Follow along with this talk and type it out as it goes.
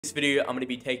This video, I'm going to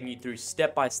be taking you through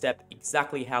step by step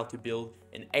exactly how to build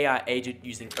an AI agent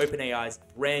using OpenAI's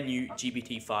brand new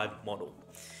GPT-5 model.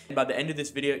 And by the end of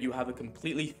this video, you have a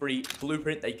completely free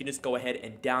blueprint that you can just go ahead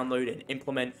and download and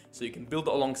implement, so you can build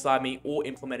it alongside me or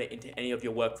implement it into any of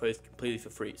your workflows completely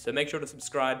for free. So make sure to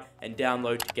subscribe and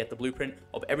download to get the blueprint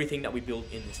of everything that we build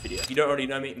in this video. If you don't already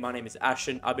know me, my name is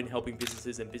Ashton. I've been helping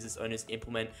businesses and business owners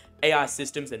implement AI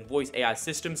systems and voice AI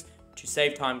systems to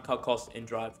save time, cut costs, and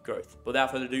drive growth.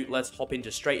 Without further ado, let's hop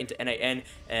straight into N8N,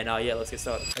 and yeah, let's get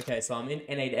started. Okay, so I'm in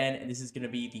N8N, and this is going to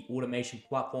be the automation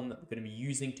platform that we're going to be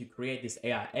using to create this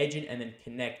AI agent and then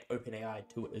connect OpenAI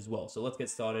to it as well. So let's get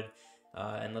started,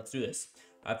 and let's do this.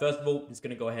 First of all, I'm just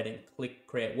going to go ahead and click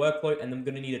create workflow, and then I'm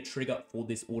going to need a trigger for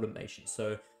this automation.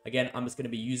 So again, I'm just going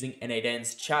to be using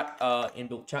N8N's chat,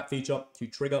 inbuilt chat feature to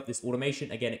trigger this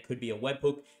automation. Again, it could be a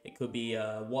webhook, it could be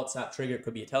a WhatsApp trigger, it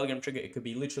could be a Telegram trigger, it could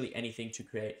be literally anything to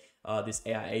create this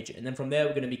AI agent. And then from there,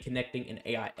 we're going to be connecting an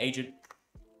AI agent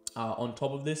on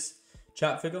top of this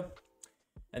chat figure.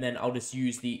 And then I'll just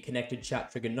use the connected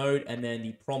chat trigger node, and then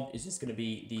the prompt is just going to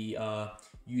be the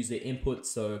user input,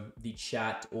 so the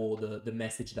chat or the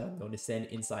message that I'm going to send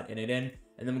inside N8N.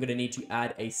 And then we're going to need to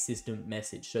add a system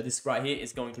message. So this right here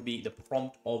is going to be the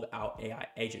prompt of our AI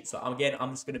agent. So again,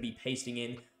 I'm just going to be pasting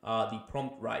in the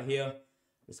prompt right here.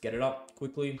 Let's get it up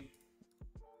quickly.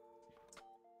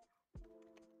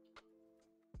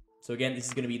 So again, this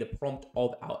is going to be the prompt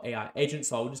of our AI agent.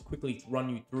 So I'll just quickly run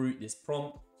you through this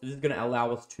prompt. So this is going to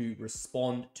allow us to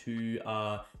respond to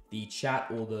the chat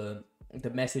or the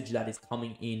message that is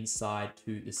coming inside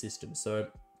to the system. So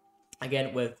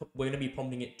again, we're going to be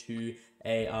prompting it to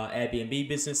a Airbnb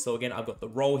business. So again, I've got the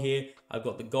role here, I've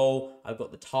got the goal, I've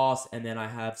got the task, and then I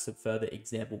have some further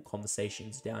example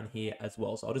conversations down here as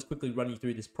well. So I'll just quickly run you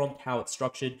through this prompt, how it's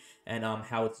structured, and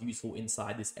how it's useful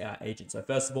inside this AI agent. So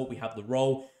first of all, we have the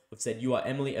role. We've said, you are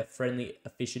Emily, a friendly,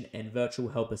 efficient, and virtual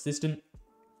help assistant.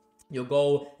 Your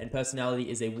goal and personality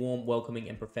is a warm, welcoming,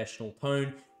 and professional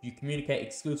tone. You communicate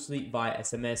exclusively via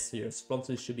SMS, so your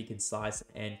responses should be concise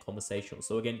and conversational.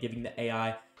 So again, giving the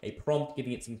AI a prompt,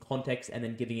 giving it some context, and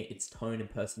then giving it its tone and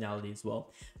personality as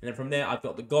well. And then from there, I've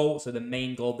got the goal. So the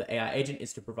main goal of the AI agent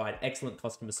is to provide excellent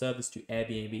customer service to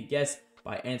Airbnb guests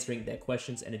by answering their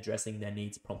questions and addressing their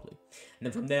needs promptly. And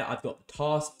then from there, I've got the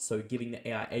task. So giving the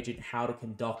AI agent how to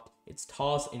conduct its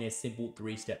task in a simple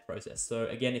 3-step process. So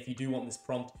again, if you do want this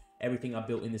prompt, everything I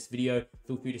built in this video,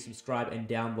 feel free to subscribe and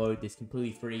download this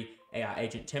completely free AI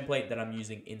agent template that I'm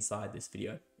using inside this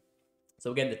video.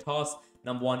 So again, the task,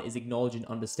 number 1 is acknowledge and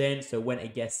understand. So when a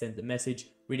guest sends a message,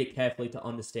 read it carefully to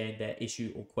understand their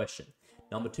issue or question.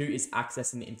 Number 2 is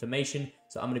accessing the information.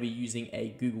 So I'm going to be using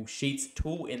a Google Sheets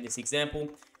tool in this example.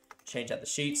 Change out the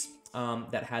sheets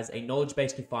that has a knowledge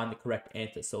base to find the correct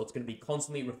answer. So it's going to be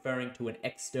constantly referring to an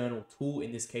external tool.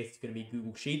 In this case, it's going to be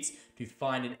Google Sheets to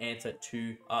find an answer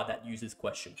to that user's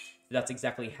question. So that's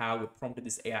exactly how we prompted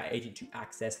this AI agent to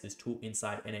access this tool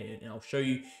inside N8N, and I'll show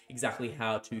you exactly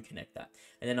how to connect that.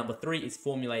 And then number 3 is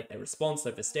formulate a response.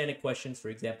 So for standard questions, for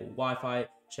example, Wi-Fi,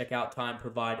 checkout time,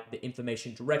 provide the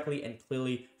information directly and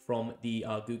clearly from the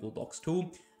Google Docs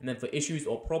tool. And then for issues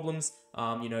or problems,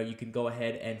 you can go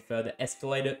ahead and further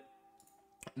escalate it,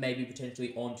 maybe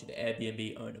potentially onto the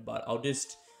Airbnb owner. But I'll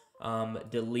just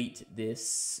delete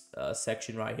this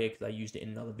section right here because I used it in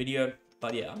another video.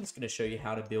 But yeah, I'm just going to show you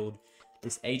how to build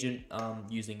this agent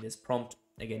using this prompt,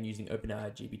 again, using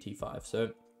OpenAI GPT-5.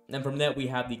 So then from there, we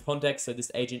have the context. So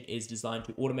this agent is designed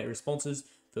to automate responses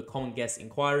for common guest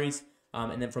inquiries.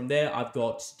 And then from there, I've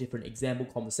got different example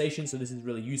conversations. So this is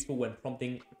really useful when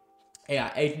prompting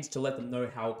AI agents to let them know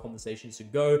how conversations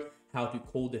should go, how to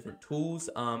call different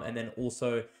tools, and then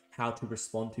also how to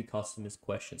respond to customers'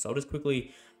 questions. So I'll just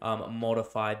quickly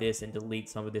modify this and delete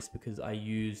some of this because I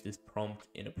used this prompt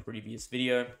in a previous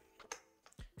video.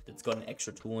 It's got an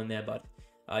extra tool in there, but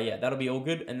yeah, that'll be all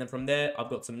good. And then from there, I've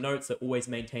got some notes that always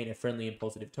maintain a friendly and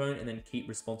positive tone, and then keep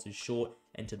responses short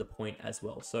and to the point as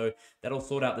well. So that'll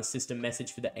sort out the system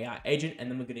message for the AI agent, and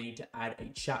then we're going to need to add a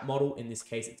chat model. In this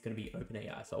case, it's going to be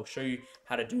OpenAI. So I'll show you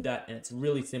how to do that, and it's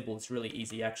really simple. It's really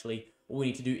easy, actually. All we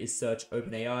need to do is search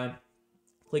OpenAI.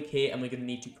 Click here, and we're going to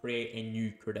need to create a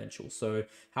new credential. So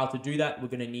how to do that, we're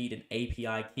going to need an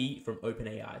API key from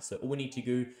OpenAI. So all we need to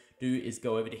do is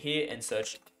go over to here and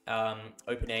search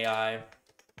OpenAI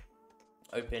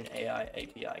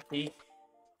API key,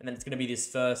 and then it's going to be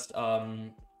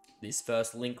this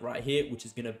first link right here, which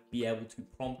is going to be able to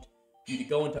prompt you to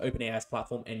go into OpenAI's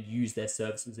platform and use their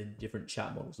services in different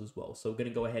chat models as well. So we're going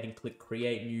to go ahead and click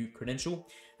create new credential,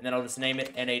 and then I'll just name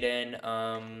it N8N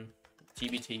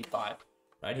GPT-5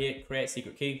 right here, create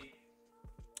secret key.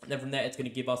 And then from there, it's going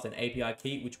to give us an API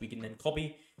key, which we can then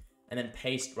copy and then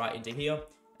paste right into here.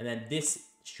 And then this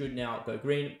should now go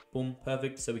green. Boom,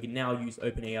 perfect. So we can now use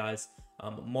OpenAI's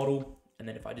model. And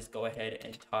then if I just go ahead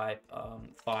and type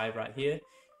 5 right here,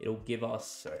 it'll give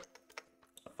us,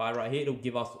 5 right here, it'll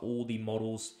give us all the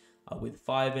models with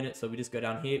 5 in it. So we just go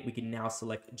down here, we can now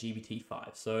select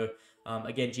GPT-5. So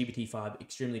again, GPT-5,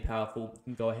 extremely powerful. You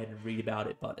can go ahead and read about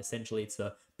it, but essentially it's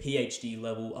a PhD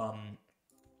level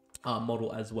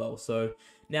model as well. So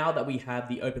now that we have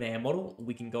the OpenAI model,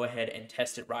 we can go ahead and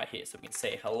test it right here. So we can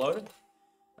say hello,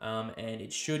 and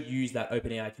it should use that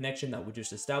OpenAI connection that we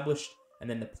just established, and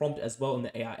then the prompt as well in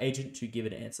the AI agent to give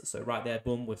it an answer. So right there,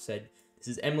 boom, we've said, this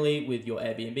is Emily with your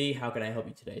Airbnb. How can I help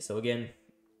you today? So again,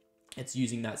 it's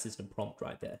using that system prompt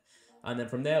right there. And then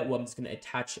from there, well, I'm just going to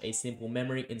attach a simple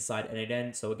memory inside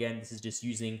n8n. So again, this is just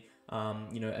using,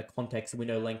 a context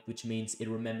window length, which means it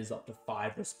remembers up to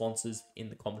 5 responses in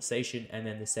the conversation. And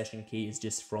then the session key is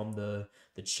just from the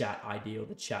chat ID or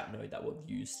the chat node that we've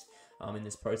used in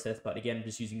this process. But again, I'm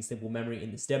just using simple memory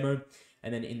in this demo.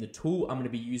 And then in the tool, I'm going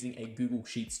to be using a Google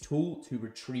Sheets tool to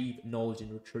retrieve knowledge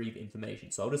and retrieve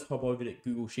information. So I'll just hop over to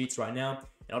Google Sheets right now,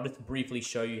 and I'll just briefly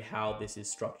show you how this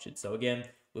is structured. So again,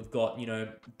 we've got,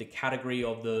 the category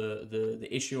of the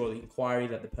issue or the inquiry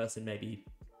that the person may be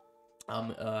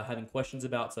having questions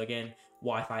about. So again,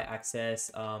 Wi-Fi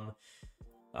access,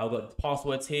 I've got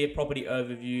passwords here, property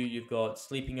overview, you've got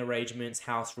sleeping arrangements,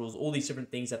 house rules, all these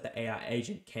different things that the AI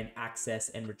agent can access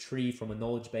and retrieve from a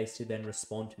knowledge base to then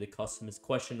respond to the customer's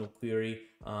question or query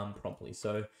promptly.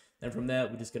 So then from there,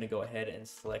 we're just going to go ahead and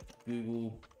select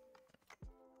Google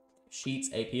Sheets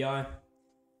API.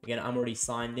 Again, I'm already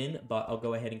signed in, but I'll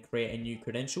go ahead and create a new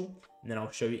credential, and then I'll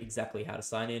show you exactly how to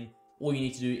sign in. All you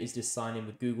need to do is just sign in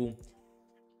with Google.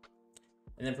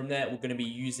 And then from there, we're going to be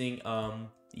using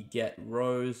the get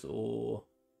rows, so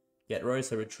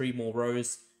retrieve more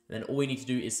rows. And then all we need to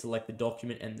do is select the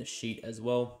document and the sheet as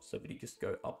well. So if we just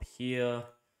go up here,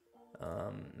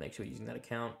 make sure you're using that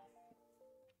account.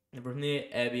 And from there,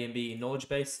 Airbnb knowledge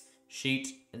base, sheet,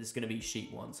 and it's going to be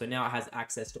sheet 1. So now it has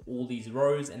access to all these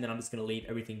rows, and then I'm just going to leave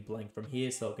everything blank from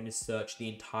here. So I'm going to search the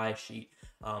entire sheet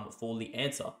for the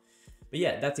answer. But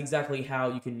yeah, that's exactly how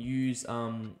you can use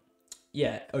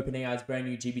OpenAI's brand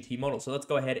new GPT model. So let's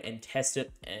go ahead and test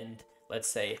it, and let's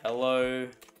say, hello,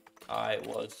 I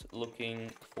was looking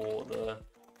for the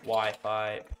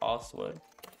Wi-Fi password.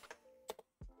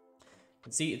 You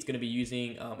can see it's going to be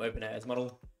using OpenAI's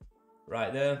model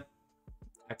right there,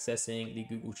 accessing the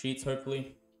Google Sheets,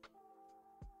 hopefully.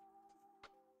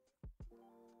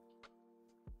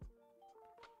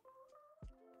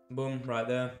 Boom, right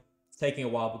there. It's taking a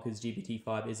while because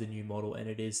GPT-5 is a new model, and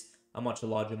it is a much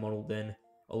larger model than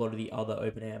a lot of the other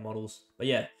OpenAI models. But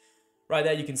yeah, right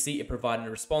there you can see it providing a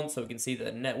response. So we can see that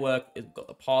the network, it's got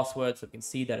the password, so we can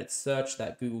see that it's searched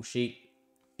that Google Sheet.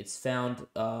 It's found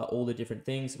all the different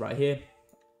things right here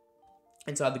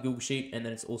inside the Google Sheet, and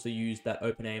then it's also used that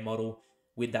OpenAI model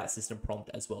with that system prompt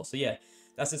as well. So yeah,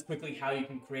 that's just quickly how you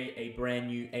can create a brand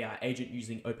new AI agent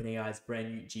using OpenAI's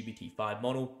brand new GPT-5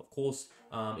 model. Of course,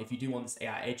 if you do want this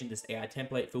AI agent, this AI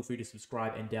template, feel free to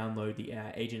subscribe and download the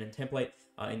AI agent and template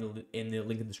in the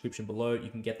link in the description below. You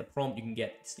can get the prompt, you can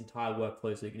get this entire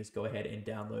workflow, so you can just go ahead and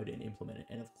download and implement it.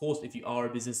 And of course, if you are a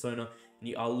business owner and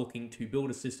you are looking to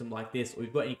build a system like this, or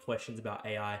you've got any questions about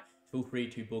AI, feel free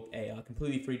to book a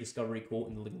completely free discovery call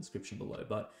in the link in the description below.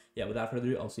 But yeah, without further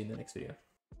ado, I'll see you in the next video.